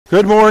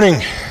Good morning.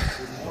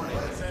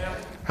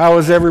 How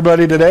is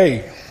everybody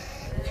today?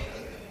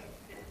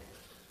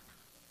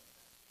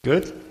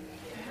 Good?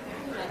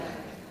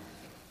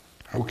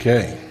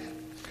 Okay.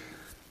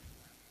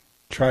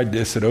 Tried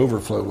this at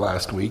Overflow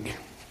last week.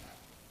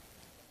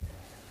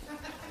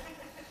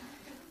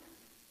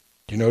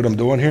 Do you know what I'm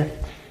doing here?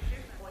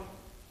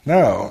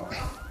 No.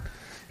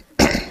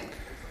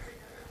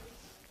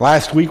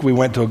 Last week we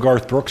went to a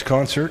Garth Brooks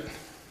concert,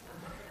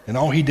 and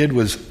all he did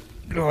was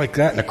go like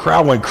that, and the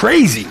crowd went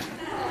crazy.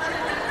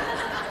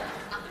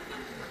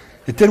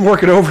 It didn't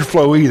work at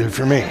Overflow either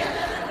for me.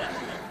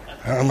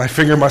 My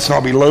finger must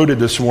not be loaded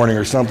this morning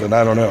or something,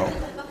 I don't know.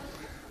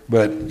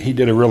 But he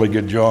did a really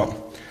good job.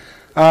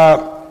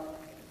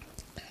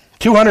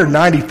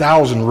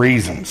 290,000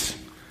 reasons.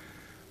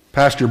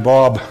 Pastor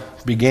Bob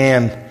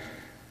began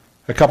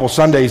a couple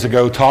Sundays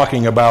ago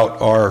talking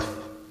about our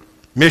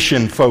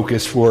mission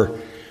focus for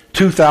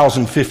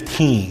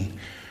 2015,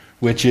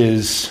 which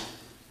is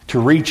to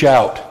reach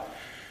out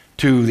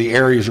to the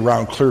areas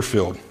around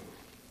Clearfield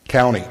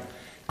County,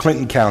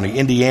 Clinton County,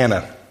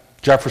 Indiana,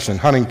 Jefferson,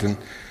 Huntington,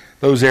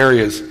 those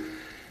areas.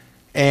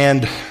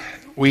 And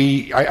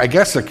I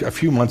guess a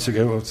few months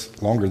ago,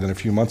 it's longer than a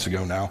few months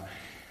ago now,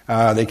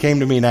 they came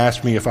to me and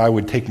asked me if I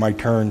would take my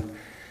turn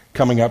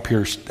coming up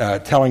here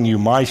telling you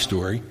my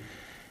story.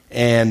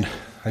 And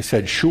I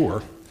said,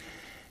 sure.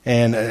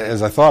 And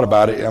as I thought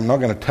about it, I'm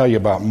not going to tell you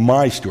about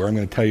my story. I'm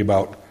going to tell you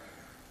about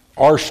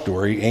our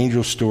story,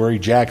 Angel's story,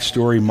 Jack's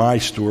story, my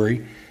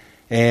story,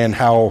 and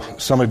how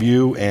some of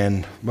you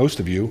and most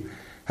of you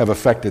have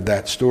affected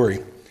that story.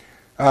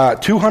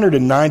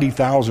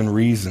 290,000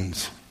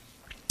 reasons.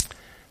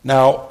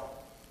 Now,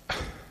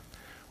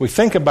 we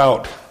think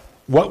about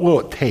what will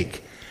it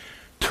take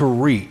to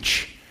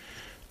reach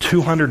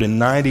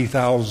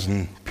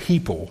 290,000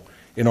 people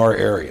in our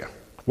area.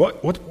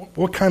 What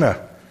kind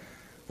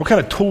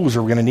of tools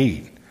are we going to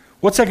need?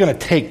 What's that going to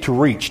take to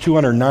reach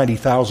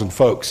 290,000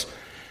 folks?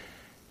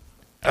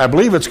 I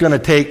believe it's going to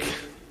take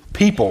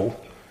people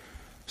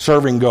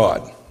serving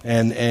God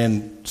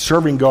and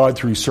serving God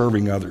through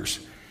serving others.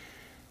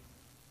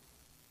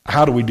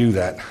 How do we do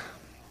that?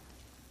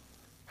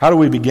 How do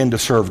we begin to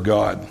serve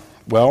God?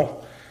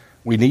 Well,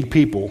 we need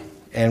people,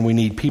 and we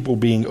need people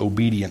being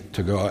obedient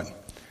to God.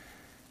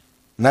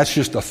 And that's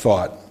just a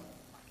thought.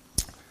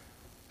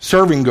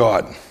 Serving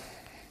God.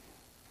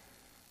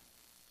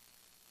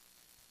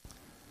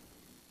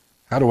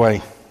 How do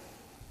I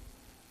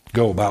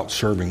go about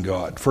serving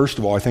God? First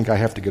of all, I think I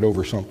have to get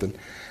over something.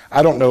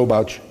 I don't know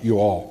about you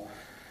all,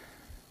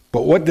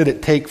 but what did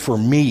it take for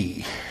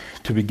me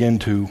to begin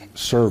to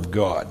serve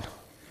God?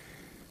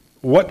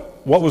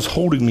 What was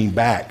holding me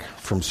back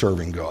from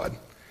serving God?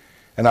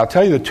 And I'll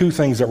tell you the two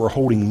things that were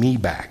holding me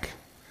back.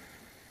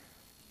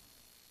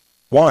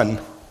 One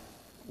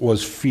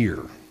was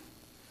fear.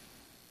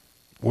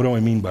 What do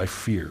I mean by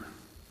fear?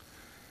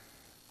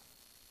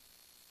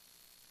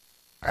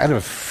 I had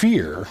a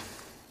fear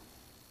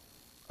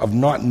of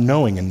not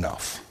knowing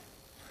enough,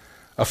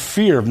 a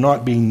fear of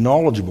not being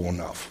knowledgeable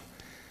enough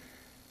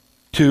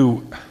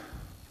to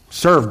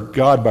serve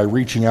God by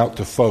reaching out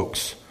to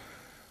folks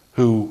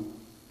who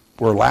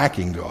were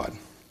lacking God.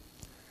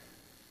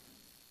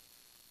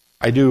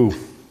 I do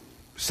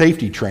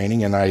safety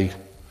training, and I'm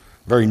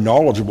very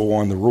knowledgeable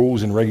on the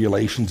rules and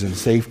regulations and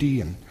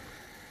safety, and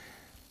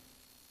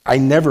I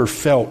never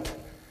felt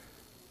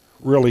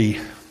really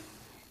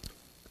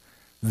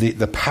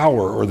the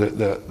power or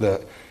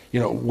the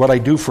what I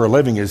do for a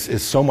living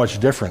is so much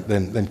different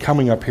than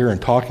coming up here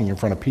and talking in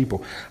front of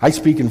people. I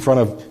speak in front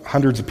of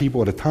hundreds of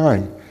people at a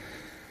time,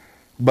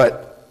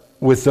 but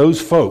with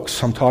those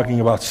folks, I'm talking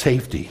about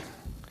safety.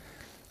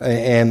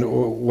 And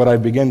what I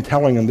began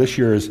telling them this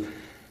year is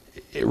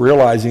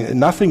realizing that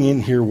nothing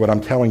in here, what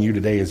I'm telling you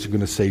today, is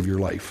going to save your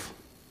life.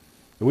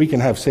 We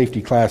can have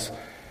safety class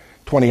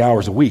 20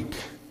 hours a week.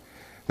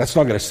 That's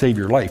not going to save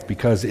your life,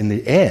 because in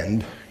the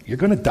end, you're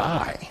going to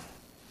die.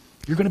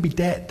 You're going to be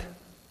dead.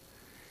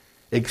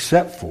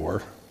 Except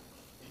for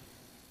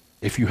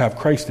if you have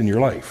Christ in your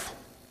life.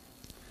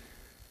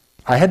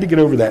 I had to get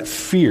over that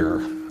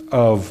fear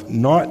of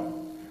not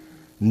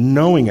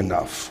knowing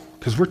enough,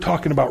 because we're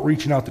talking about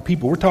reaching out to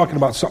people. We're talking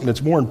about something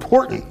that's more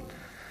important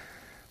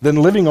than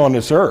living on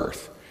this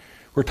earth.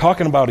 We're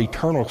talking about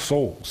eternal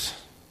souls.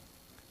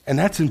 And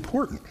that's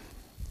important.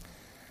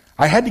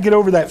 I had to get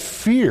over that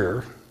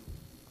fear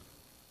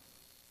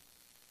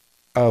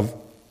of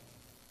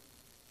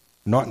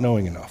not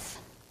knowing enough.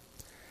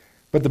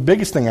 But the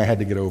biggest thing I had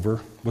to get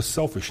over was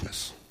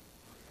selfishness.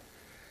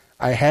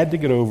 I had to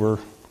get over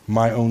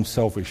my own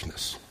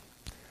selfishness.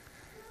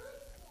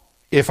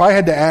 If I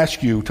had to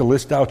ask you to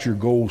list out your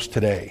goals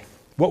today,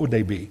 what would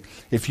they be?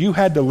 If you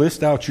had to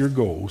list out your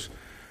goals,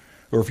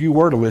 or if you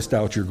were to list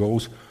out your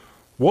goals,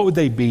 what would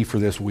they be for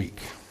this week?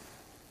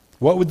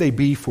 What would they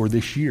be for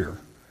this year?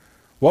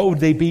 What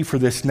would they be for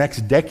this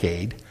next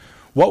decade?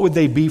 What would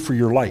they be for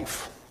your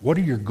life? What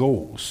are your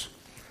goals?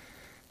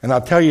 And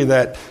I'll tell you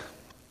that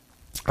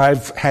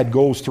I've had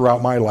goals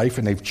throughout my life,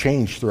 and they've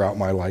changed throughout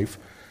my life.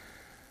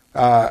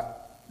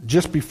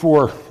 just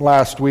before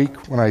last week,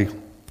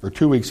 or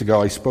 2 weeks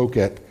ago, I spoke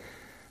at,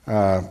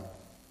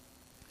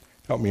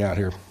 help me out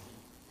here,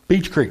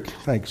 Beach Creek.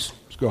 Thanks,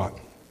 Scott.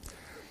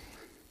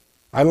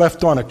 I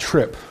left on a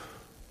trip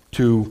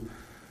to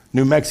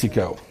New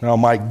Mexico. Now,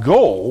 my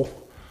goal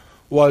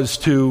was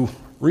to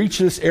reach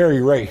this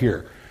area right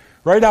here.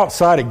 Right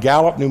outside of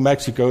Gallup, New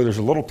Mexico, there's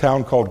a little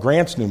town called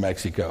Grants, New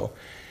Mexico.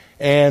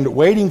 And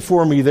waiting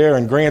for me there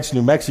in Grants,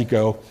 New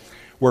Mexico,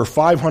 were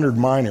 500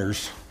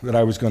 miners that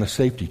I was going to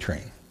safety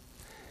train.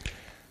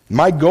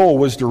 My goal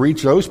was to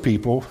reach those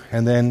people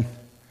and then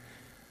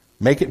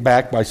make it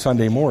back by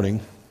Sunday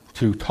morning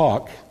to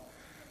talk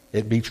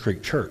at Beach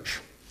Creek Church.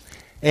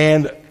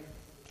 And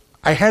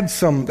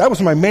that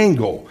was my main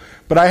goal,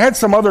 but I had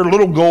some other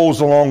little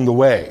goals along the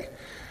way.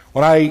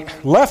 When I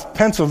left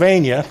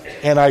Pennsylvania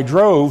and I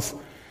drove,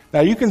 now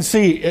you can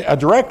see a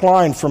direct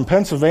line from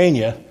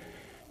Pennsylvania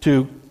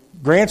to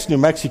Grants, New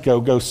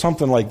Mexico goes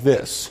something like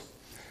this.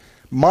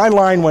 My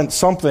line went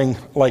something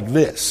like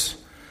this.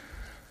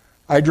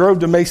 I drove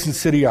to Mason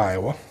City,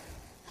 Iowa,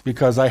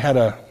 because I had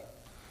a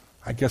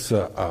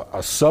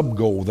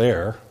sub-goal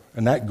there,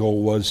 and that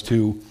goal was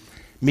to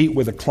meet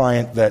with a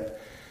client that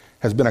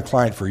has been a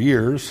client for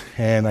years,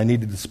 and I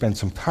needed to spend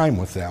some time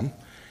with them.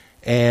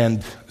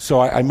 And so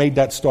I made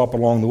that stop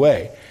along the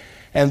way.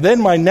 And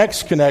then my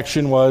next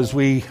connection was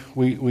we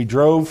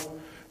drove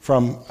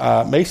from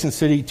Mason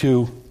City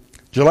to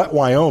Gillette,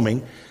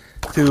 Wyoming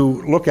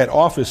to look at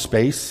office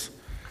space.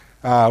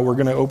 We're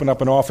going to open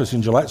up an office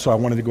in Gillette, so I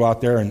wanted to go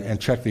out there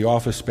and check the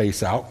office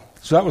space out.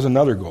 So that was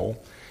another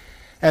goal.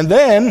 And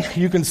then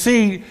you can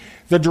see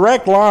the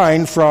direct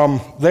line from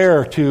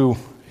there to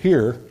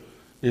here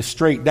is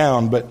straight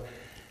down, but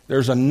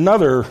there's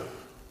another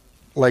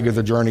leg of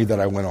the journey that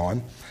I went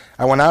on.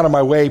 I went out of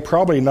my way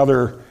probably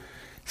another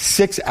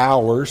 6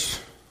 hours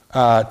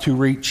to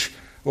reach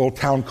a little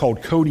town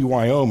called Cody,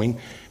 Wyoming,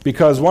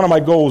 because one of my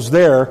goals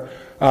there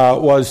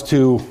was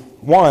to,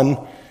 one,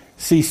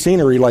 see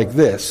scenery like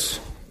this.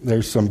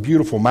 There's some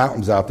beautiful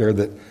mountains out there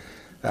that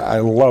I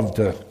love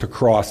to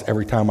cross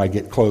every time I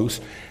get close.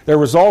 There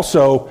was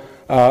also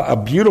a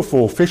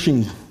beautiful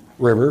fishing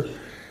river.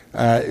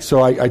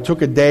 So I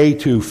took a day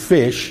to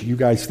fish. You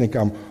guys think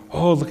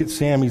look at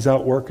Sam, he's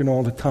out working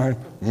all the time.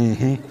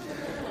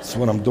 That's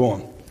what I'm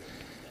doing.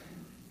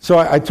 So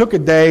I took a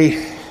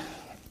day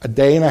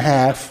and a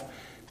half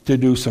to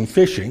do some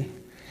fishing.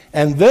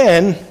 And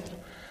then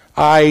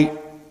I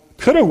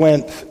could have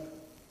went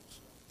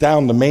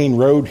down the main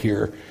road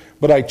here,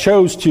 but I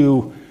chose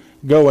to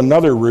go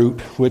another route,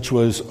 which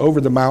was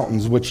over the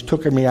mountains, which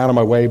took me out of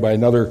my way by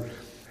another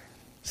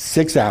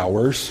 6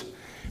 hours,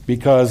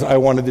 because I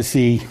wanted to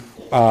see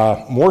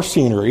more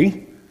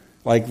scenery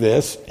like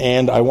this,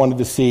 and I wanted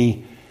to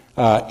see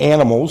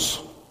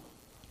animals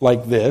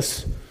like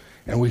this,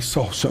 and we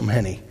saw so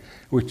many.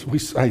 We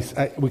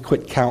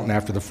quit counting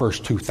after the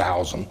first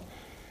 2,000,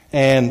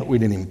 and we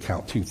didn't even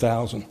count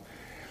 2,000.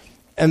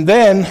 And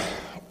then,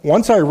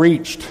 once I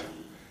reached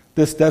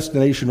this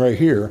destination right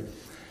here,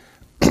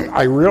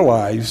 I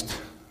realized,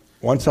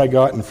 once I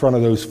got in front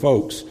of those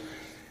folks,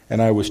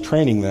 and I was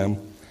training them,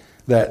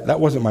 that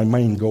wasn't my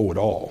main goal at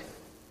all.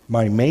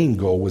 My main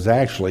goal was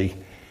actually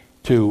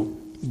to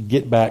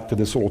get back to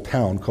this little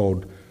town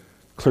called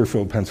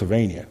Clearfield,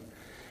 Pennsylvania,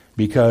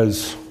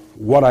 because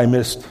what I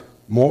missed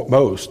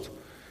most,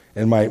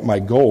 and my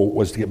goal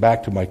was to get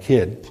back to my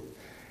kid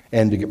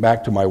and to get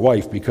back to my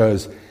wife,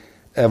 because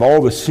of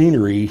all the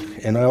scenery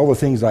and all the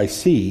things I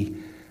see,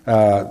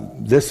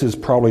 this is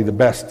probably the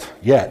best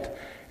yet,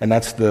 and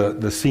that's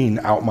the scene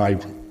out my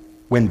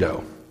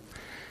window.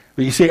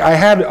 But you see, I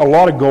had a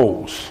lot of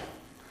goals,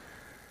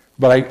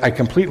 but I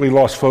completely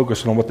lost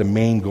focus on what the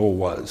main goal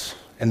was,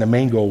 and the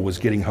main goal was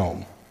getting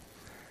home.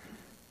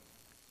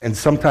 And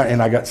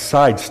I got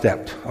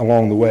sidestepped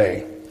along the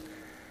way.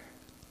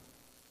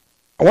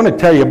 I want to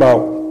tell you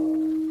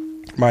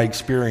about my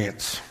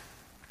experience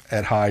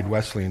at Hyde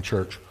Wesleyan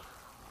Church.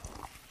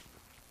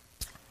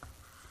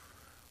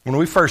 When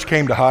we first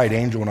came to Hyde,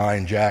 Angel and I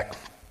and Jack,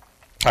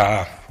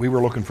 we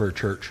were looking for a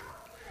church.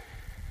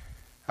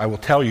 I will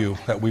tell you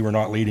that we were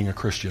not leading a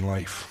Christian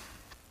life.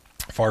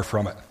 Far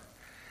from it.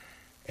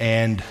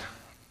 And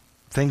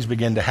things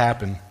began to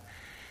happen,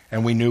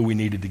 and we knew we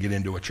needed to get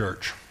into a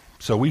church.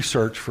 So we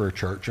searched for a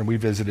church, and we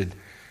visited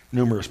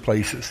numerous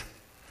places.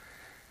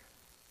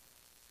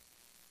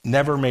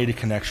 Never made a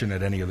connection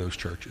at any of those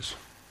churches.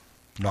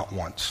 Not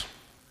once.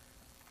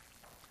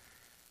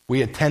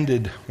 We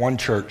attended one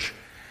church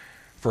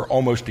for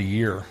almost a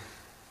year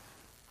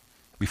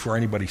before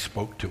anybody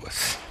spoke to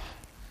us.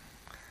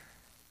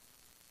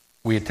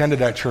 We attended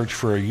that church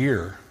for a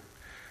year.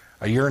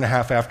 A year and a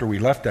half after we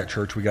left that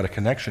church, we got a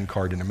connection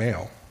card in the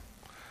mail.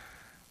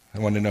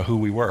 They wanted to know who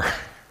we were.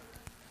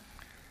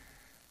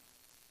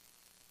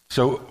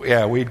 So,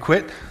 yeah, we had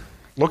quit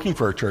looking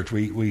for a church.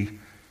 We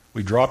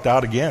dropped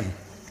out again.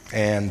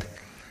 And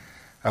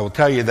I will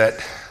tell you that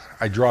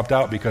I dropped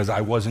out because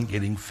I wasn't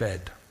getting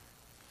fed.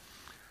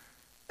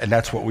 And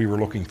that's what we were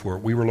looking for.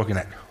 We were looking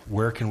at,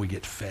 where can we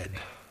get fed?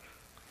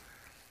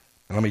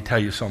 And let me tell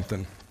you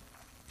something.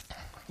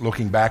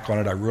 looking back on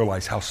it, I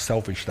realized how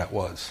selfish that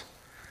was.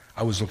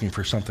 I was looking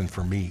for something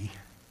for me.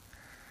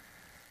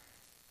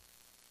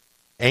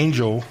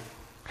 Angel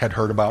had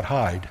heard about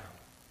Hyde,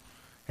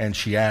 and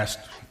she asked,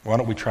 why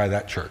don't we try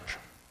that church?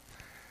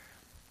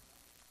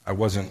 I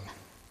wasn't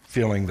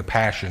feeling the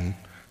passion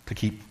to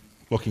keep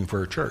looking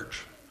for a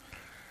church,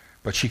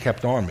 but she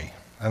kept on me.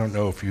 I don't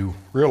know if you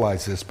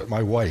realize this, but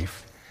my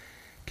wife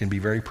can be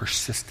very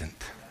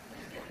persistent.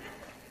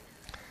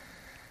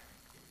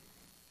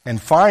 And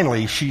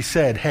finally, she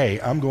said, hey,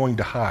 I'm going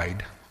to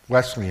Hyde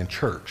Wesleyan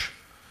Church.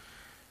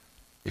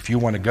 If you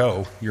want to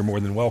go, you're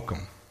more than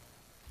welcome.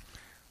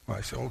 Well,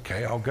 I said,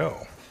 okay, I'll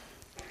go.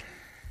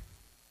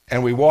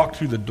 And we walked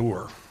through the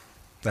door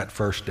that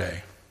first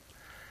day.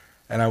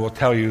 And I will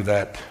tell you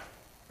that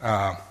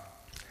I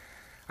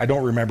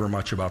don't remember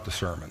much about the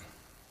sermon.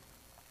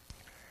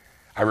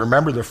 I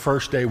remember the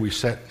first day we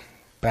sat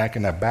back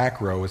in that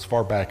back row as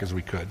far back as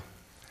we could.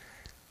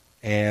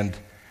 And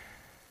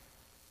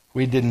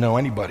we didn't know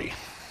anybody.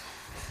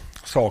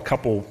 Saw a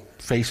couple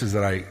faces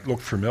that I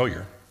looked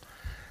familiar.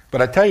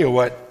 But I tell you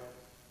what,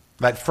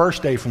 from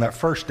that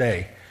first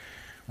day,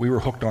 we were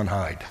hooked on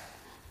Hyde.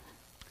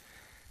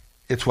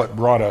 It's what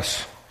brought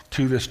us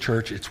to this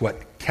church. It's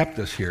what kept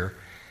us here.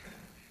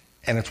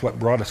 And it's what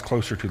brought us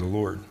closer to the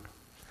Lord.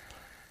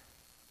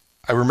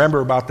 I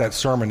remember about that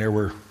sermon, there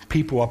were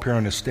people up here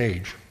on the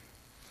stage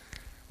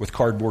with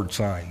cardboard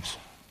signs.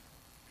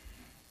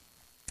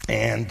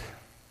 And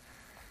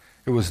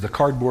it was the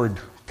cardboard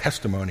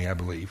testimony, I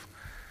believe.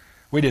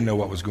 We didn't know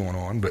what was going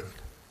on, but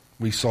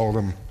we saw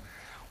them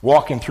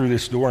walking through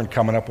this door and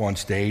coming up on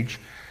stage.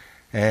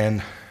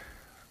 And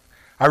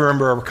I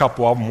remember a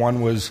couple of them.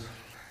 One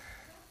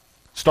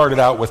started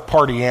out with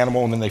Party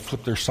Animal, and then they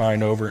flipped their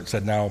sign over and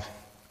said, now,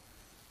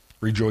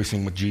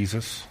 rejoicing with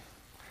Jesus.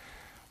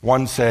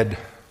 One said,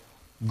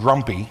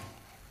 grumpy.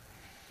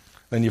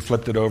 Then you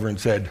flipped it over and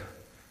said,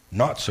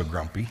 not so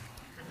grumpy.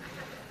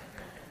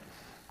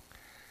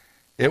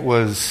 It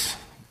was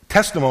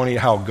testimony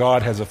of how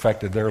God has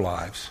affected their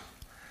lives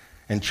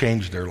and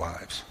changed their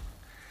lives.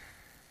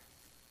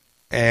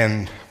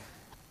 And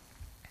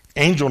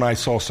Angel and I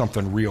saw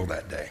something real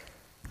that day.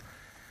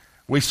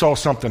 We saw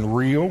something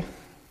real.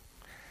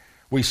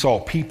 We saw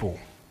people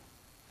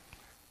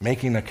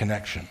making a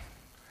connection.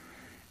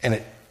 And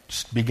it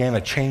began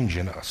a change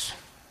in us.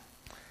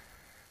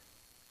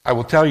 I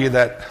will tell you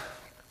that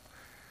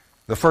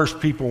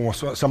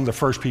some of the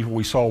first people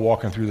we saw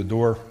walking through the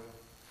door,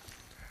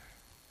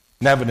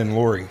 Nevin and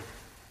Lori,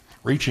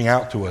 reaching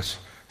out to us,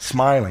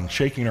 smiling,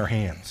 shaking our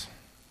hands.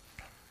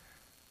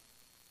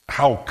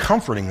 How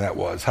comforting that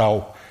was,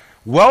 how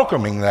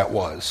welcoming that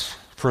was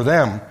for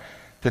them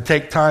to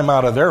take time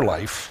out of their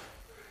life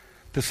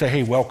to say,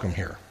 hey, welcome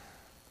here.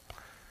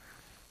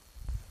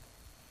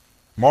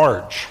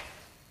 Marge,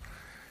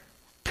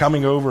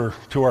 coming over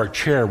to our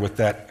chair with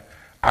that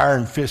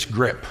iron fist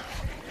grip.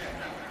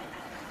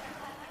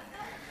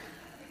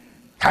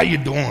 How you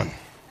doing?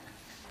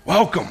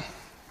 Welcome.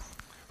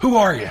 Who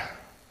are you?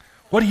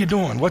 What are you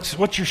doing?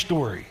 What's your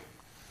story?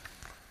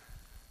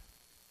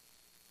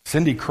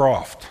 Cindy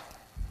Croft,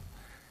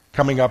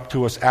 coming up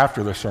to us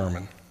after the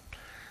sermon.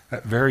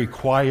 That very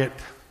quiet,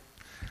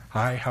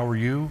 hi, how are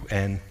you?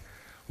 And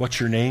what's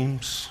your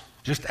names?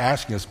 Just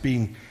asking us,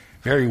 being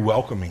very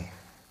welcoming.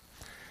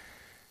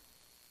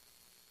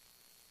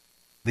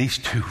 These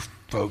two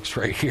folks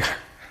right here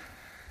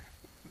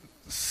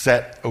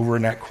sat over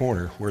in that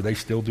corner where they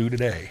still do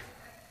today.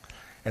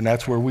 And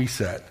that's where we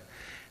sat.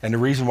 And the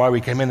reason why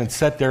we came in and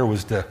sat there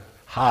was to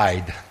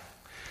hide.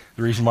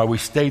 The reason why we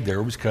stayed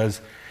there was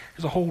because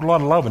there's a whole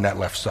lot of love in that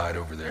left side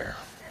over there.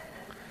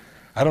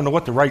 I don't know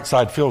what the right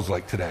side feels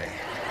like today.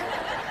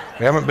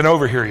 We haven't been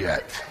over here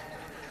yet.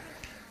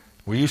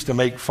 We used to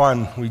make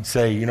fun. We'd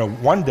say,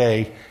 one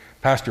day,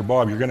 Pastor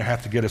Bob, you're going to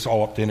have to get us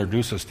all up to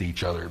introduce us to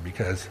each other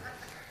because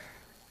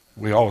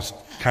we all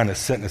kind of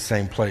sit in the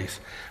same place.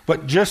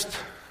 But just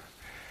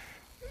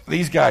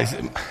these guys,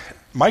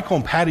 Michael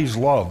and Patty's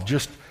love,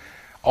 just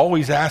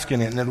always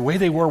asking, and the way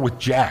they were with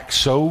Jack,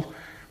 so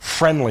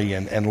friendly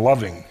and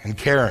loving and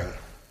caring.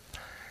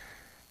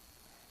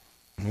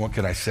 And what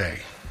can I say?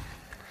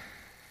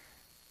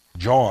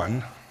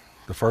 John,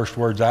 the first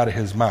words out of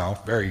his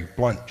mouth, very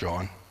blunt,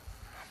 John.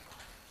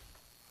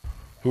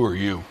 Who are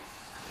you?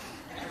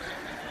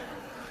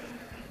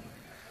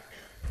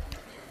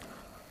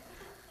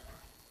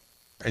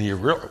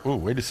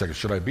 And wait a second,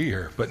 should I be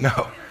here? But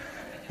no,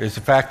 it's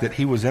the fact that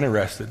he was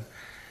interested.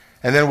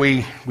 And then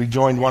we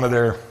joined one of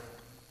their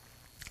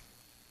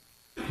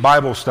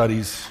Bible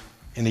studies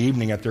in the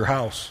evening at their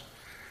house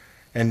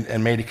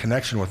and made a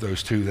connection with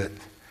those two that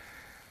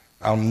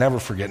I'll never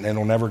forget and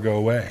it'll never go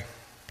away.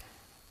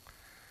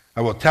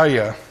 I will tell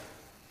you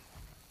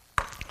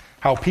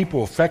how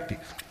people affect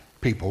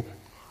people.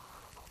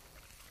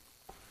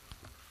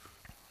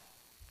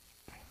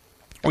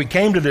 We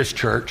came to this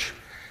church.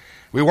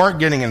 We weren't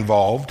getting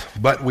involved,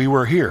 but we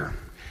were here.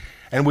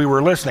 And we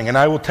were listening. And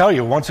I will tell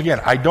you, once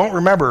again, I don't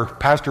remember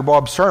Pastor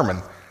Bob's sermon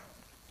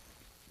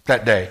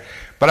that day.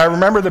 But I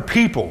remember the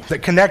people that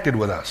connected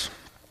with us.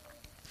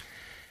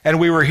 And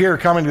we were here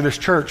coming to this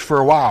church for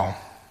a while.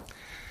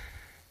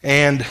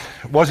 And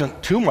it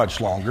wasn't too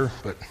much longer,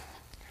 but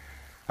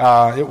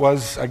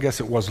I guess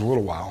it was a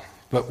little while.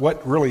 But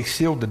what really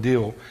sealed the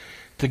deal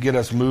to get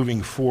us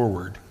moving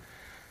forward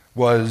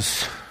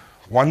was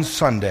one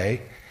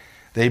Sunday,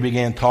 they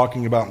began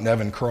talking about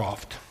Nevin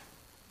Croft,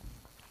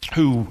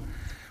 who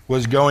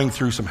was going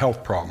through some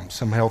health problems,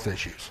 some health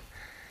issues.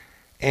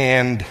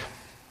 And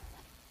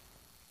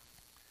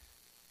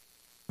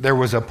there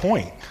was a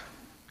point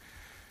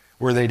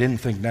where they didn't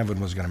think Nevin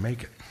was going to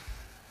make it.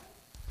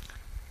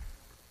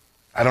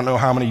 I don't know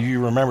how many of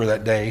you remember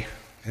that day,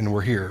 and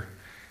were here,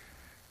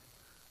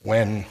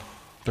 when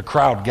the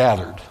crowd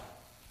gathered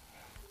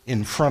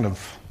in front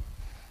of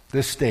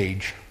this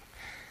stage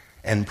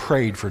and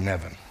prayed for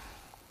Nevin.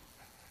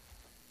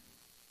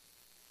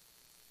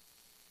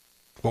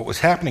 What was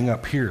happening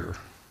up here,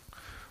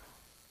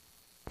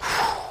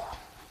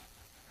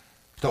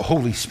 the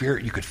Holy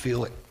Spirit, you could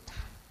feel it.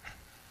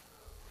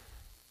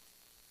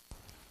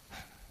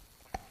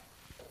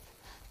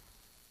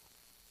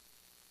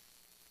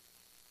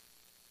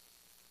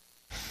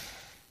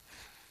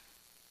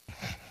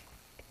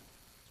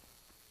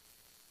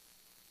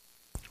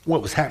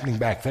 What was happening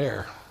back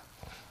there,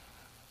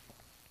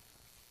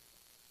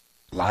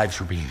 lives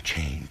were being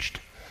changed.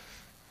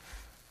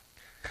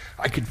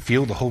 I could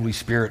feel the Holy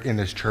Spirit in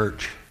this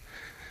church.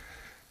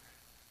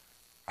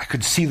 I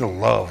could see the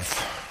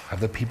love of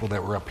the people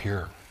that were up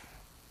here.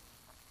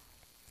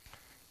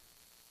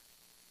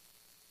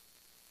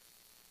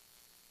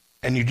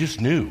 And you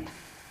just knew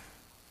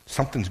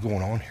something's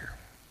going on here.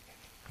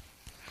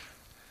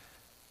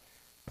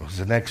 It was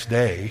the next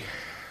day,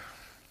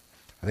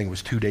 I think it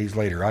was 2 days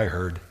later, I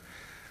heard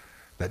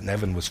that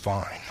Nevin was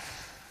fine.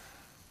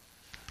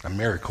 A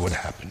miracle had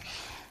happened.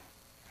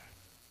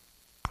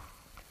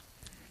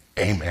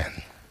 Amen.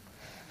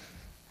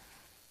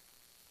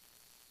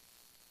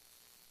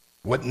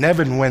 What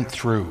Nevin went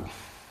through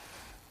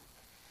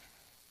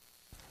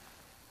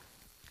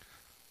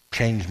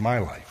changed my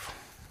life,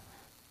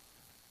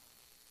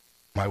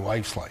 my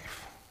wife's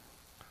life,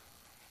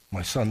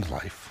 my son's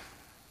life,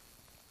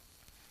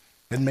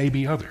 and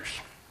maybe others.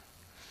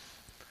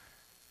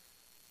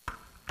 A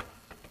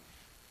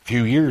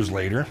few years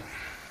later,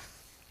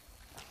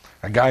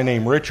 a guy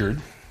named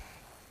Richard,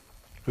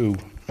 who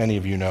many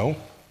of you know,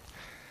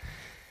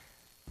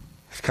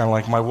 is kind of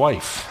like my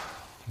wife,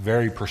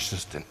 very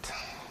persistent.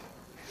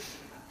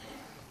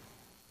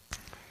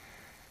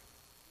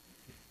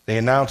 They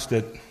announced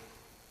that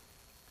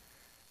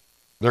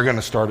they're going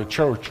to start a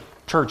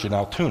church in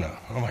Altoona.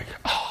 I'm like,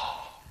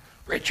 oh,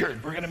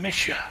 Richard, we're going to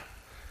miss you.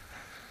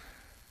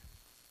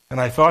 And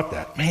I thought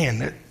that,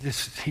 man,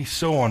 he's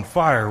so on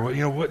fire.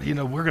 Well,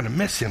 we're going to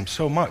miss him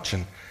so much.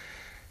 And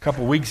a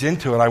couple weeks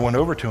into it, I went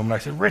over to him and I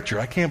said, Richard,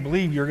 I can't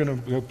believe you're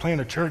going to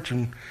plant a church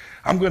and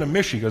I'm going to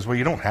miss you. He goes, well,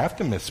 you don't have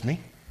to miss me.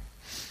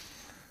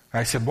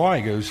 I said, why?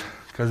 He goes,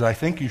 because I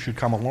think you should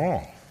come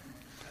along.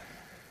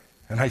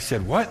 And I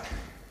said, what?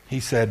 He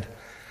said,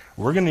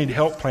 we're going to need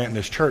help planting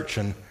this church.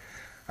 And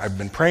I've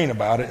been praying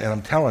about it, and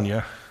I'm telling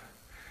you,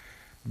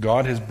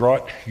 God has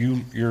brought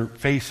your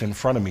face in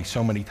front of me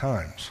so many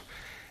times.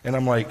 And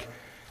I'm like,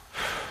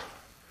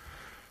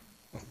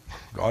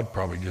 God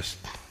probably just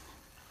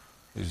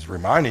is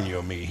reminding you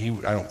of me.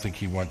 I don't think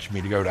he wants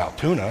me to go to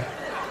Altoona.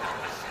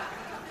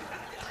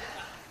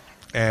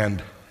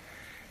 And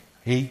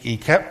he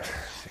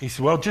said,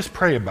 well, just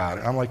pray about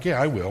it. I'm like,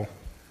 yeah, I will.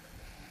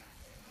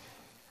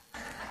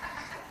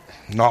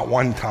 Not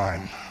one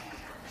time.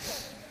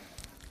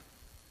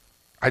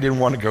 I didn't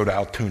want to go to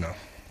Altoona.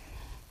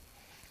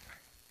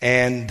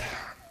 And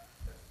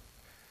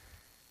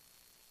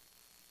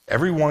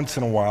every once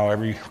in a while,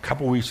 every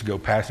couple of weeks ago,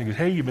 Pastor goes,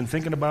 hey, you been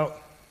thinking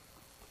about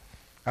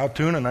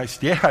Altoona? And I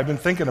said, yeah, I've been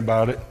thinking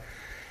about it.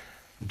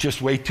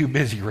 Just way too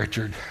busy,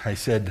 Richard. I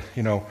said,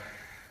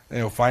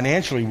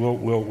 financially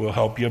we'll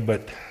help you,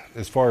 but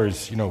as far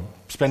as,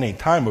 spending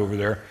time over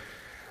there,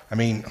 I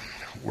mean,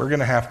 we're going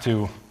to have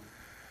to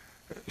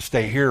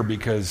stay here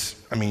because,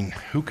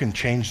 who can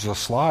change the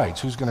slides?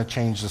 Who's going to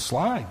change the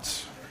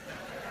slides?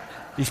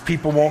 These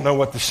people won't know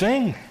what to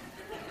sing.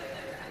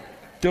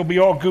 They'll be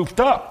all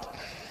goofed up.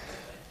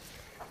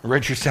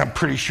 Richard said, I'm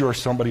pretty sure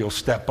somebody will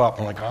step up.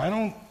 I'm like, I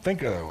don't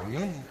think so.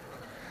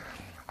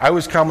 I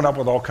was coming up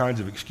with all kinds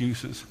of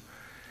excuses.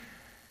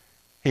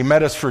 He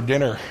met us for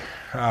dinner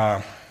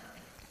on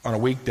a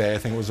weekday. I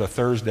think it was a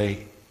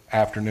Thursday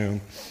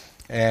afternoon.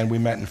 And we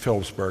met in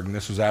Phillipsburg. And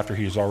this was after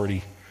he was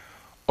already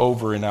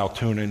over in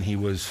Altoona, and he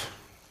was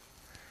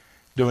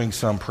doing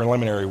some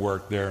preliminary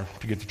work there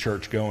to get the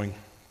church going.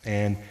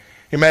 And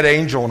he met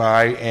Angel and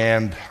I,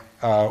 and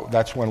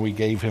that's when we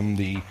gave him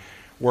the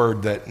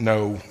word that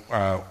no,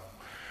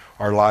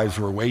 our lives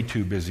were way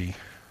too busy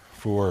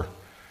for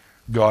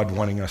God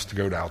wanting us to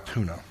go to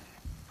Altoona.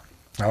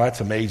 Now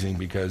that's amazing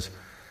because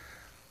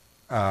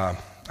I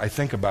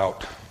think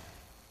about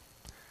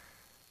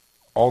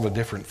all the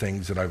different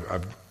things that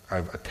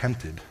I've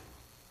attempted.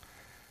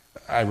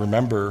 I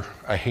remember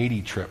a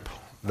Haiti trip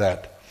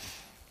that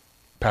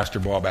Pastor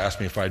Bob asked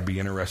me if I'd be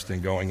interested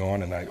in going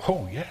on, and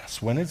oh,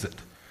 yes, when is it?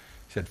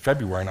 He said,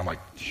 February, and I'm like,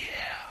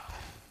 yeah,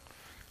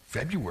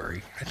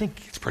 February? I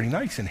think it's pretty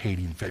nice in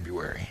Haiti in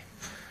February.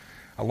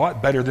 A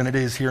lot better than it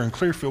is here in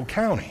Clearfield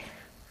County.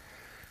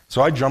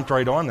 So I jumped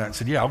right on that and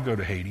said, yeah, I'll go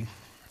to Haiti.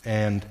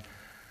 And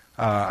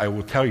I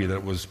will tell you that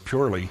it was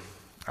purely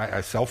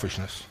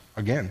selfishness.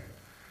 Again,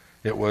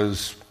 it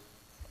was,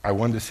 I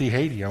wanted to see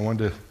Haiti.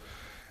 It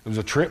was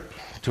a trip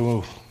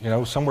to,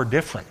 somewhere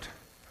different.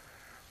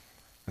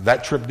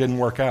 That trip didn't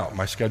work out.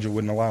 My schedule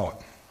wouldn't allow it.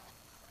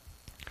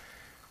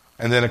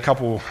 And then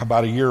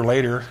about a year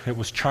later, it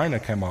was China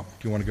came up.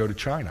 Do you want to go to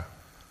China?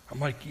 I'm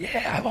like,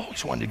 yeah, I've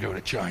always wanted to go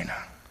to China.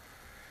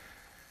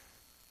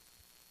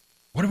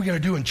 What are we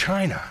going to do in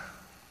China?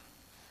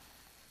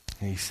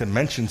 And he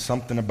mentioned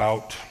something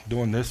about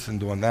doing this and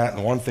doing that.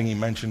 And one thing he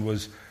mentioned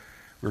was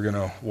we're going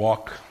to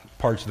walk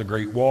parts of the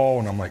Great Wall.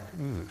 And I'm like,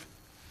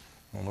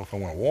 I don't know if I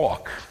want to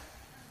walk.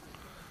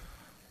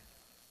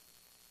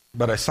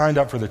 But I signed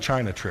up for the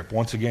China trip.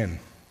 Once again,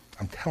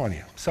 I'm telling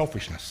you,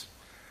 selfishness.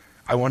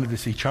 I wanted to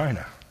see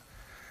China.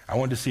 I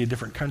wanted to see a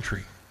different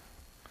country.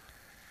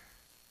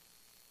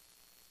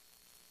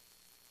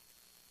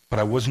 But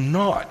I was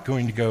not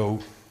going to go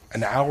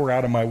an hour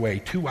out of my way,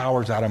 2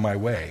 hours out of my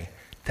way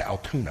to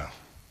Altoona.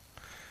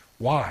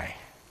 Why?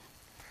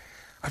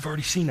 I've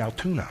already seen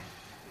Altoona.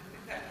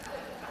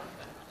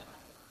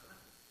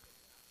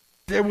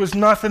 There was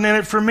nothing in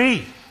it for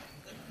me.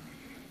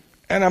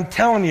 And I'm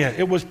telling you,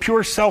 it was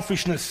pure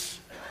selfishness.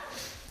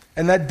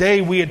 And that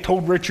day we had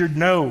told Richard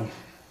no.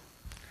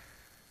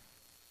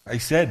 I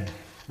said,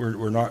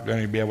 we're not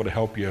going to be able to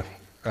help you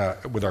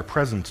with our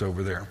presence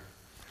over there.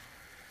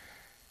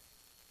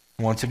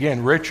 Once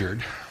again,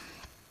 Richard,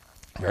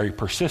 very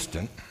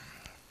persistent,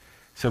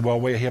 said,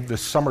 well, we have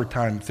this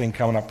summertime thing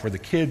coming up for the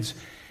kids.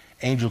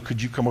 Angel,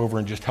 could you come over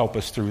and just help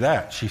us through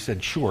that? She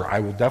said, sure, I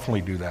will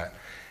definitely do that.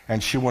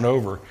 And she went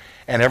over.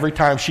 And every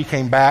time she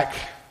came back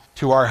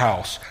to our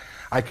house,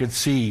 I could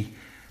see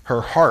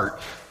her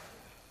heart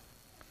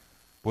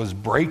was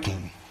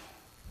breaking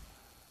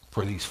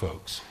for these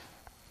folks.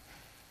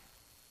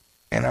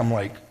 And I'm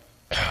like,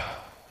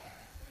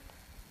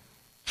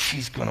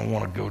 she's going to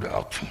want to go to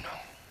Altoona.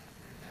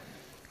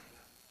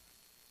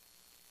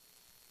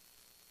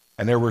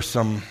 And there were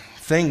some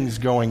things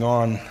going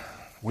on.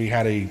 We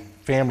had a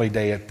family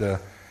day at the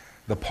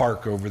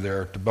park over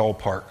there, at the Bell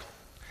Park.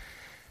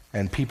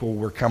 And people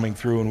were coming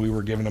through and we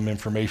were giving them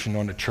information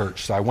on the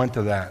church. So I went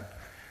to that.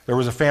 There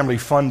was a family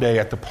fun day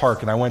at the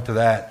park and I went to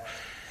that.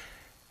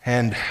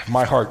 And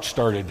my heart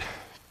started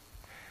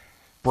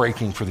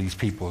breaking for these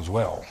people as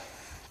well.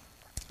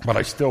 But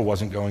I still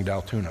wasn't going to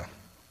Altoona.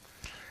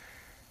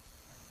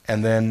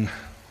 And then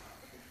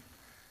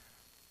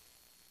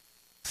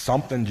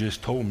something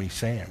just told me,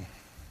 Sam,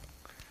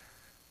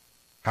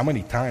 how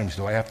many times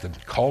do I have to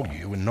call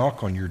you and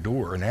knock on your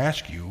door and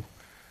ask you,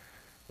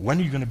 when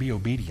are you going to be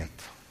obedient?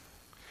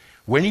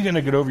 When are you going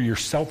to get over your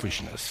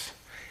selfishness?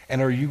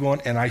 And are you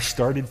going? And I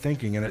started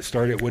thinking, and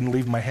it wouldn't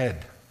leave my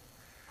head.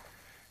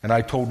 And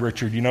I told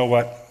Richard, you know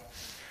what?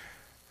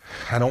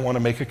 I don't want to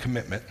make a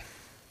commitment.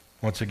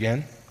 Once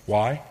again,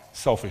 why?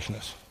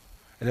 Selfishness.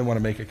 I didn't want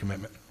to make a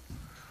commitment.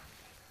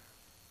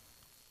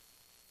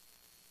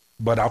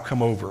 But I'll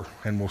come over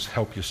and we'll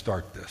help you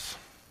start this.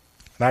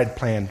 And I had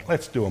planned,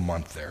 let's do a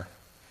month there.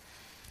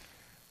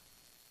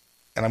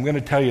 And I'm going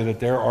to tell you that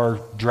there are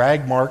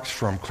drag marks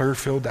from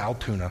Clearfield to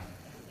Altoona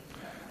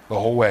the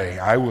whole way.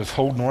 I was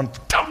holding on,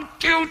 don't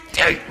you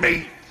take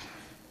me.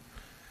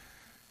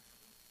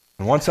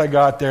 And once I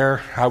got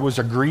there, I was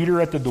a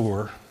greeter at the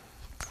door,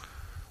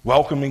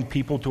 welcoming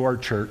people to our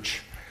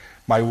church.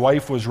 My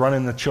wife was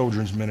running the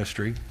children's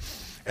ministry.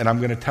 And I'm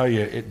going to tell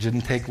you, it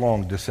didn't take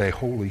long to say,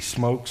 holy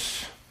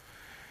smokes,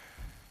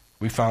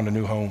 we found a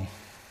new home.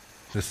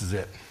 This is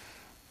it.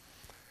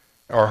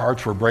 Our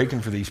hearts were breaking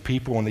for these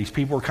people, and these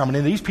people were coming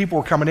in. These people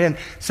were coming in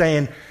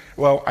saying,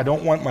 well, I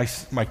don't want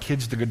my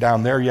kids to go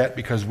down there yet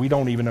because we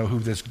don't even know who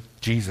this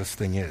Jesus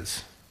thing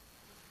is.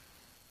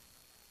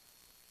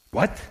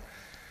 What?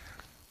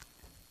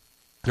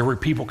 There were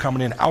people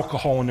coming in,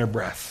 alcohol in their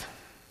breath,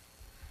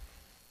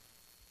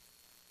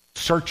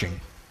 searching.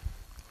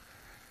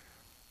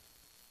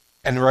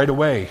 And right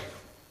away,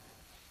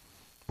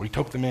 we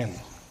took them in.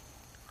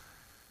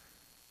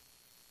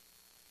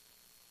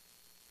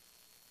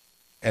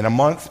 And a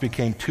month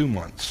became 2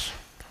 months.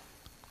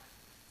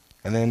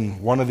 And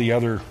then one of the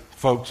other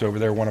folks over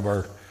there, one of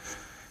our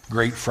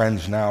great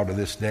friends now to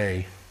this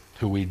day,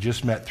 who we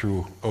just met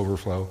through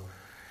Overflow,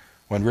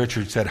 when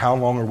Richard said, how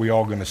long are we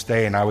all going to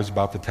stay? And I was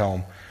about to tell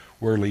him,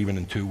 we're leaving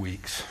in 2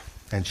 weeks.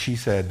 And she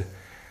said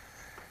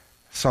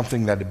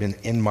something that had been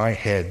in my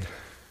head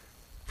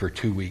for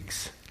 2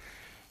 weeks.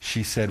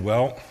 She said,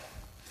 well,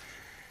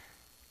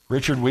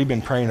 Richard, we've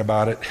been praying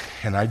about it,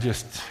 and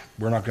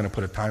we're not going to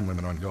put a time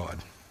limit on God.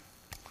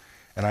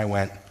 And I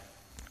went,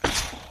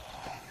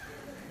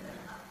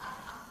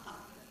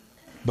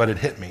 but it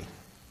hit me.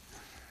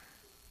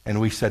 And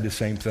we said the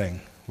same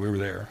thing. We were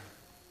there.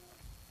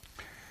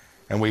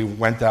 And we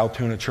went to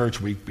Altoona Church.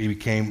 They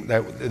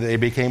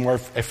became a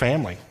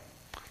family.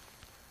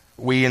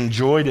 We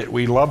enjoyed it.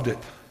 We loved it.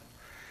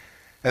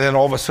 And then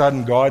all of a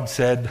sudden God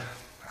said,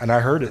 and I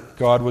heard it,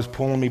 God was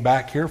pulling me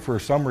back here for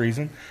some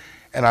reason.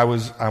 And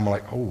I'm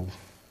like, oh,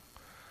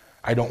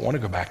 I don't want to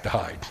go back to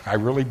Hyde. I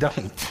really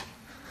don't.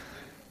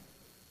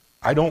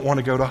 I don't want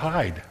to go to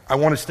Hyde. I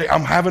want to stay.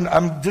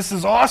 This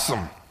is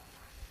awesome.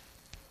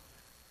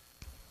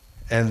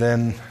 And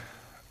then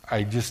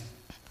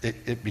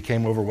it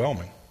became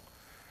overwhelming.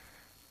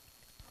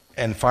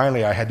 And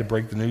finally I had to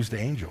break the news to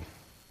Angel.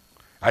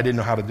 I didn't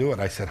know how to do it.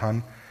 I said,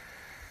 hon,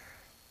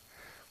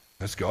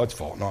 that's God's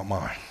fault, not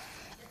mine.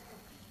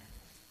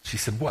 She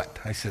said, what?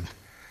 I said,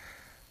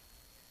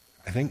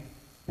 I think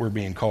we're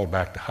being called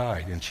back to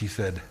Hyde. And she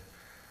said,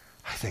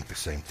 I think the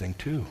same thing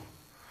too.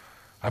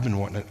 I've been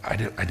wanting to, I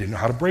didn't know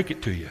how to break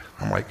it to you.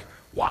 I'm like,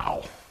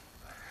 wow.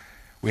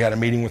 We had a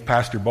meeting with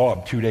Pastor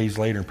Bob 2 days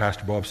later, and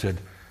Pastor Bob said,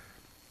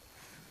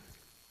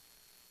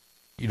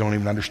 you don't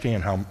even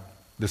understand how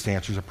this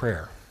answers a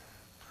prayer.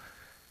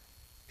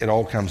 It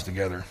all comes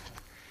together.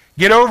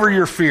 Get over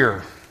your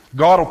fear.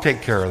 God will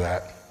take care of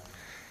that.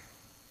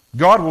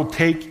 God will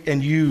take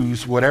and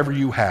use whatever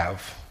you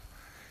have.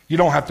 You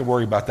don't have to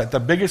worry about that. The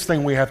biggest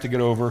thing we have to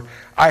get over,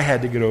 I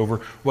had to get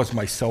over, was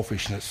my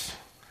selfishness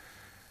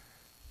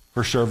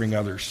for serving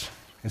others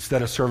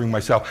instead of serving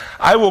myself.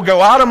 I will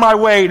go out of my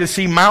way to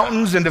see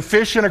mountains and to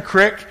fish in a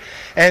creek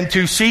and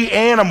to see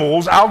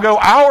animals. I'll go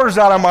hours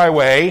out of my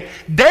way,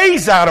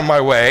 days out of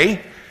my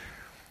way.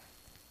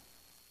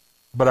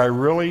 But I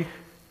really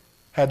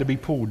had to be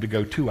pulled to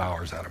go 2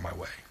 hours out of my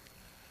way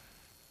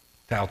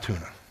to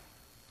Altoona.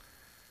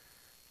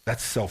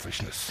 That's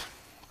selfishness.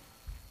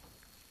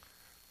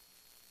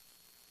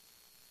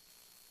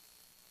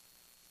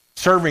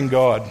 Serving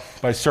God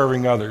by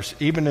serving others.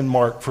 Even in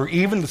Mark, for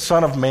even the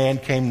Son of Man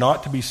came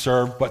not to be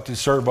served, but to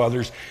serve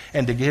others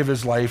and to give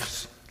his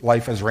life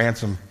as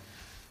ransom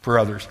for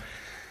others.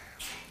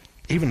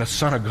 Even the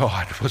Son of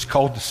God was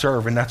called to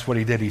serve, and that's what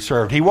he did. He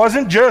served. He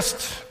wasn't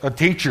just a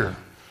teacher,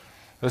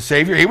 a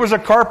Savior. He was a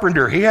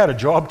carpenter. He had a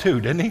job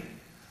too, didn't he?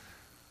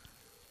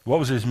 What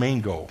was his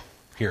main goal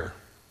here?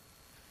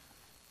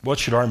 What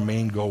should our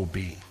main goal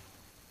be?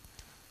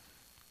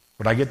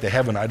 When I get to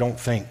heaven, I don't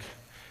think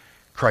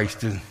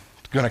Christ is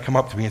going to come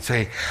up to me and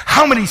say,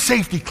 how many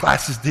safety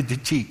classes did you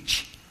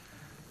teach?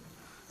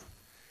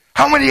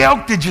 How many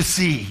elk did you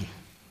see?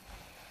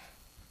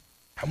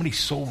 How many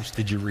souls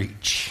did you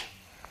reach?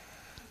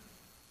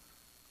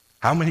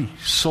 How many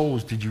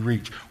souls did you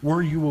reach?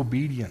 Were you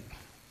obedient?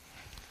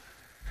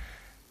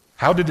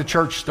 How did the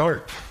church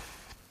start?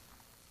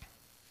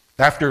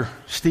 After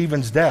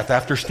Stephen's death,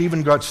 after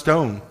Stephen got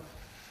stoned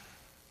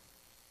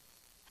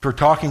for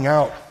talking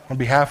out on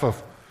behalf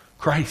of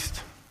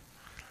Christ,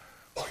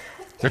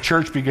 the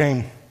church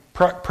became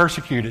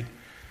persecuted.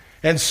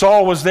 And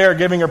Saul was there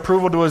giving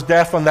approval to his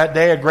death on that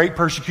day. A great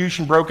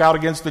persecution broke out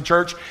against the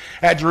church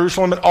at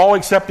Jerusalem, and all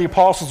except the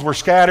apostles were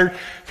scattered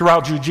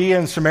throughout Judea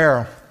and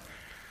Samaria.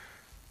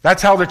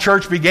 That's how the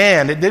church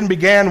began. It didn't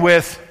begin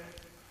with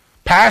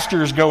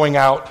pastors going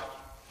out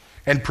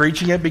and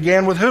preaching. It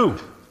began with who?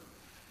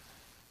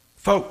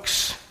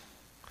 Folks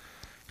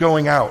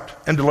going out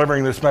and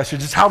delivering this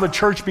message. It's how the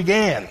church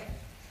began.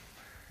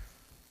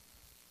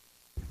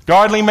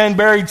 Godly men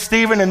buried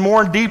Stephen and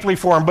mourned deeply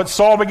for him, but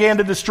Saul began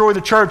to destroy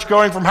the church,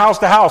 going from house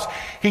to house.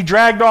 He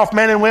dragged off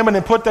men and women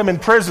and put them in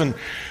prison.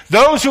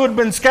 Those who had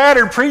been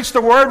scattered preached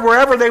the word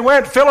wherever they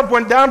went. Philip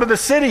went down to the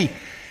city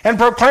and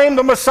proclaimed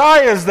the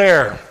Messiah is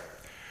there.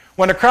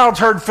 When the crowds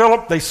heard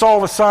Philip, they saw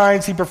the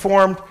signs he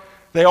performed.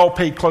 They all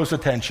paid close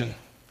attention.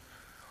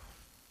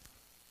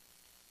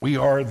 We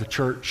are the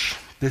church.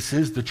 This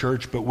is the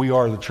church, but we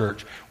are the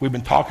church. We've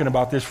been talking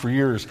about this for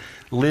years.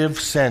 Live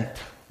sent.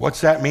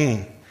 What's that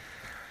mean?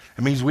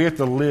 It means we have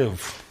to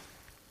live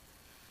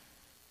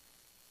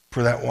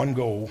for that one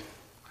goal,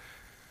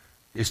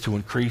 is to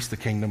increase the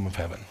kingdom of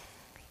heaven,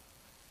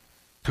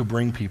 to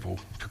bring people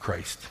to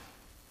Christ.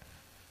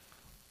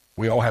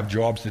 We all have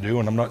jobs to do,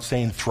 and I'm not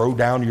saying throw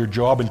down your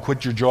job and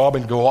quit your job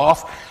and go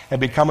off and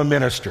become a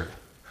minister.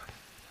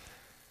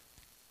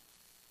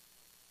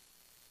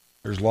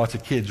 There's lots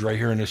of kids right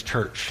here in this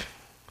church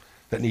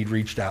that need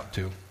reached out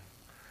to.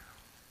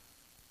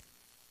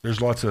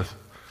 There's lots of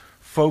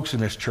folks in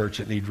this church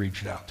that need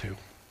reached out to.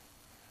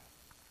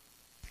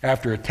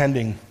 After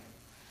attending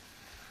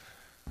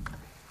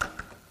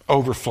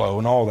Overflow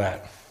and all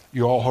that,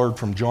 you all heard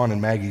from John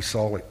and Maggie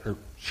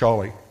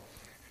Shawley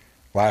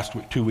last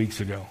week, 2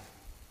 weeks ago.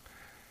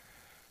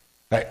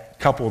 That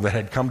couple that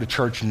had come to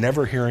church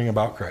never hearing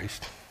about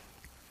Christ,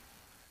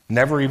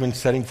 never even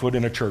setting foot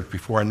in a church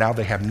before, and now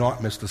they have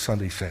not missed a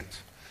Sunday since.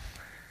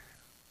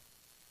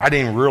 I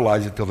didn't even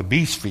realize it till the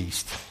Beast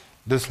Feast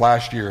this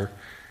last year.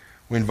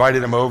 We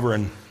invited them over,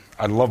 and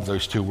I love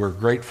those two. We're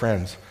great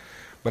friends.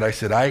 But I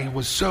said, I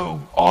was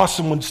so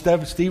awesome when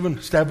Stephen,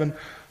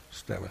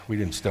 we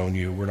didn't stone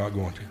you. We're not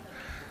going to.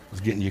 I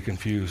was getting you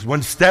confused.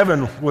 When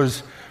Stephen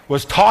was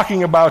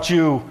talking about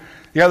you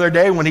the other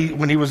day, when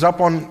he was up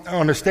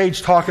on the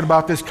stage talking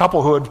about this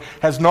couple who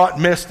has not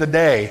missed a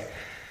day.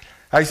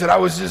 I said, I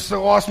was just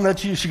so awesome,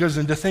 that's you. She goes,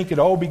 and to think it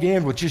all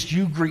began with just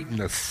you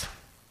greeting us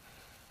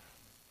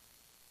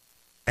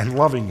and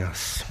loving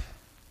us.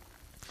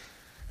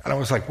 And I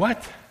was like,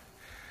 what?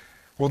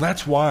 Well,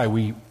 that's why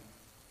we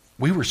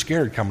were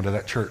scared coming to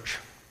that church.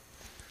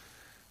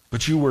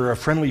 But you were a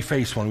friendly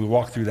face when we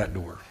walked through that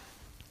door.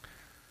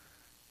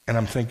 And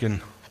I'm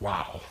thinking,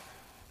 wow.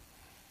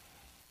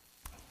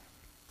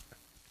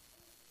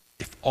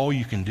 If all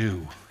you can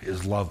do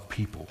is love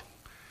people,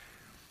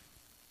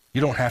 you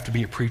don't have to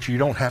be a preacher. You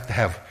don't have to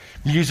have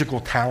musical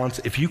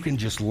talents. If you can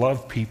just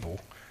love people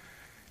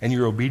and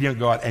you're obedient to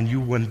God and you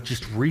would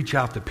just reach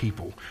out to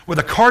people with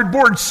a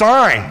cardboard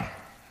sign,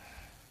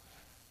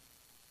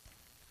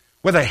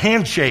 with a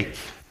handshake,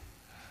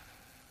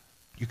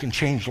 you can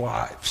change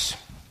lives.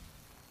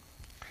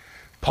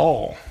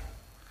 Paul,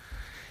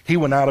 he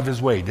went out of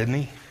his way, didn't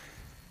he?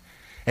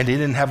 And he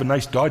didn't have a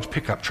nice Dodge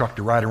pickup truck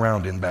to ride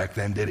around in back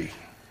then, did he?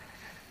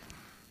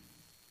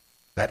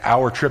 That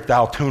hour trip to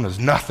Altoona is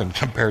nothing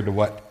compared to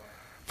what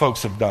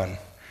folks have done.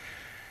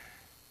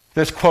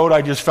 This quote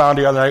I just found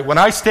the other night: when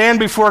I stand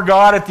before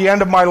God at the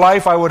end of my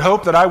life, I would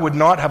hope that I would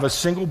not have a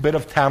single bit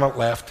of talent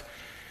left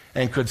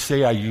and could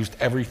say I used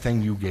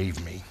everything you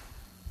gave me.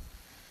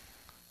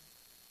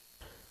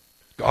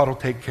 God will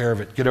take care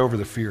of it. Get over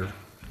the fear.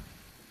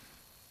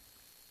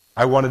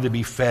 I wanted to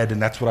be fed,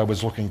 and that's what I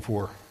was looking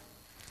for.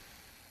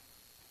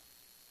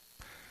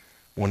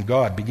 When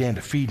God began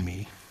to feed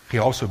me, he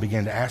also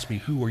began to ask me,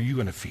 who are you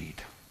going to feed?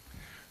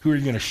 Who are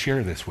you going to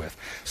share this with?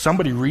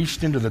 Somebody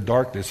reached into the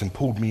darkness and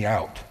pulled me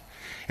out.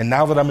 And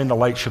now that I'm in the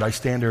light, should I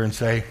stand there and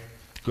say,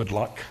 good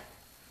luck?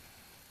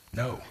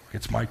 No,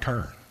 it's my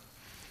turn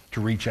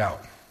to reach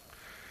out.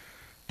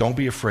 Don't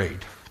be afraid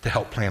to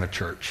help plant a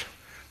church.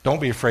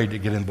 Don't be afraid to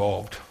get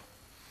involved.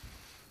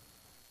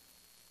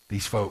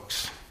 These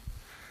folks,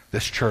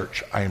 this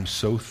church, I am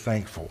so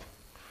thankful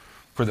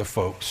for the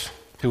folks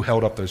who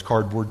held up those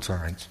cardboard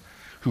signs,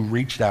 who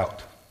reached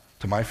out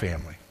to my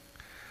family,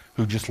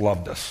 who just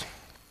loved us.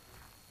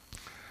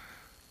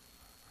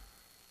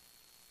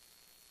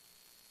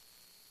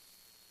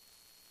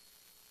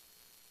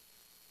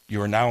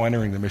 You are now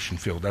entering the mission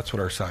field. That's what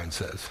our sign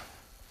says.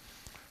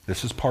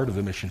 This is part of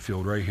the mission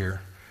field right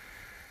here.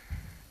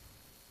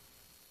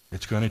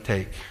 It's going to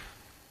take,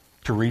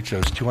 to reach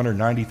those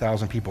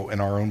 290,000 people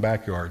in our own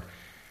backyard,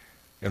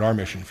 in our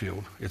mission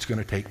field, it's going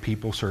to take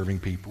people serving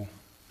people.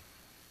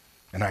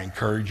 And I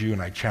encourage you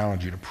and I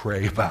challenge you to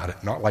pray about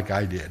it. Not like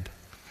I did,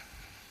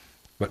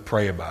 but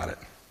pray about it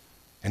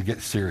and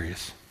get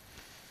serious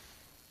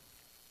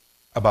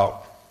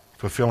about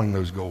fulfilling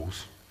those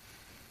goals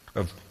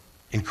of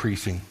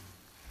increasing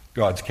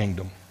God's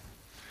kingdom.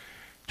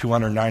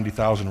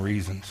 290,000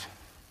 reasons.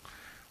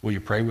 Will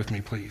you pray with me,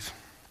 please?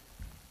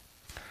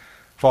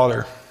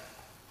 Father,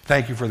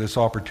 thank you for this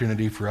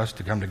opportunity for us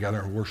to come together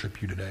and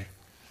worship you today.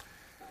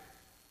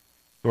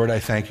 Lord, I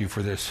thank you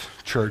for this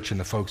church and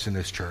the folks in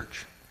this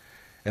church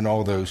and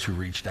all those who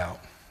reached out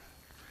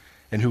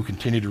and who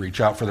continue to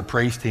reach out, for the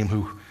praise team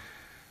who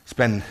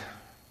spend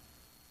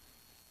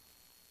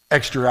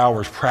extra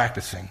hours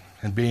practicing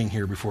and being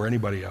here before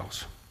anybody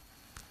else,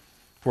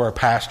 for our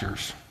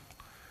pastors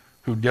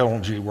who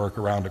diligently work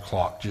around the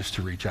clock just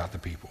to reach out to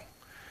people,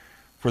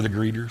 for the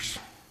greeters,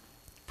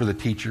 for the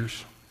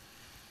teachers,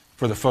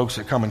 for the folks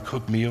that come and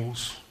cook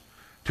meals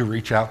to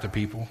reach out to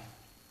people.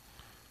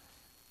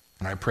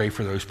 And I pray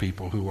for those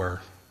people who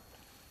are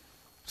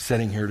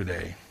sitting here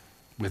today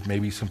with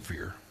maybe some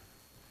fear,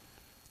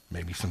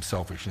 maybe some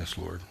selfishness,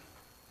 Lord.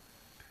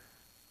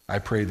 I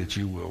pray that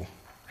you will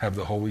have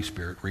the Holy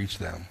Spirit reach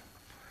them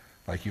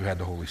like you had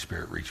the Holy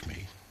Spirit reach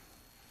me.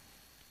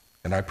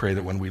 And I pray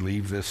that when we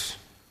leave this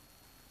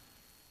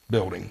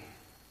building,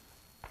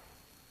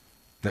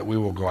 that we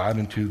will go out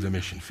into the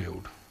mission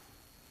field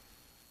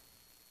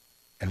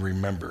and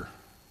remember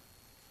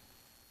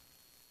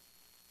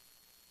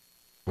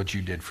what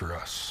you did for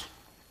us.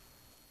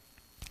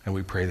 And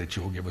we pray that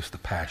you will give us the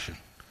passion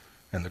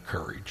and the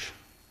courage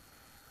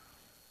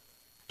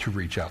to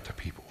reach out to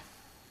people.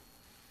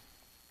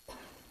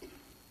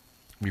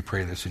 We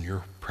pray this in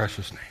your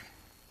precious name.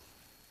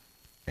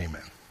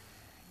 Amen.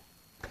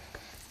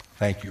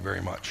 Thank you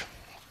very much.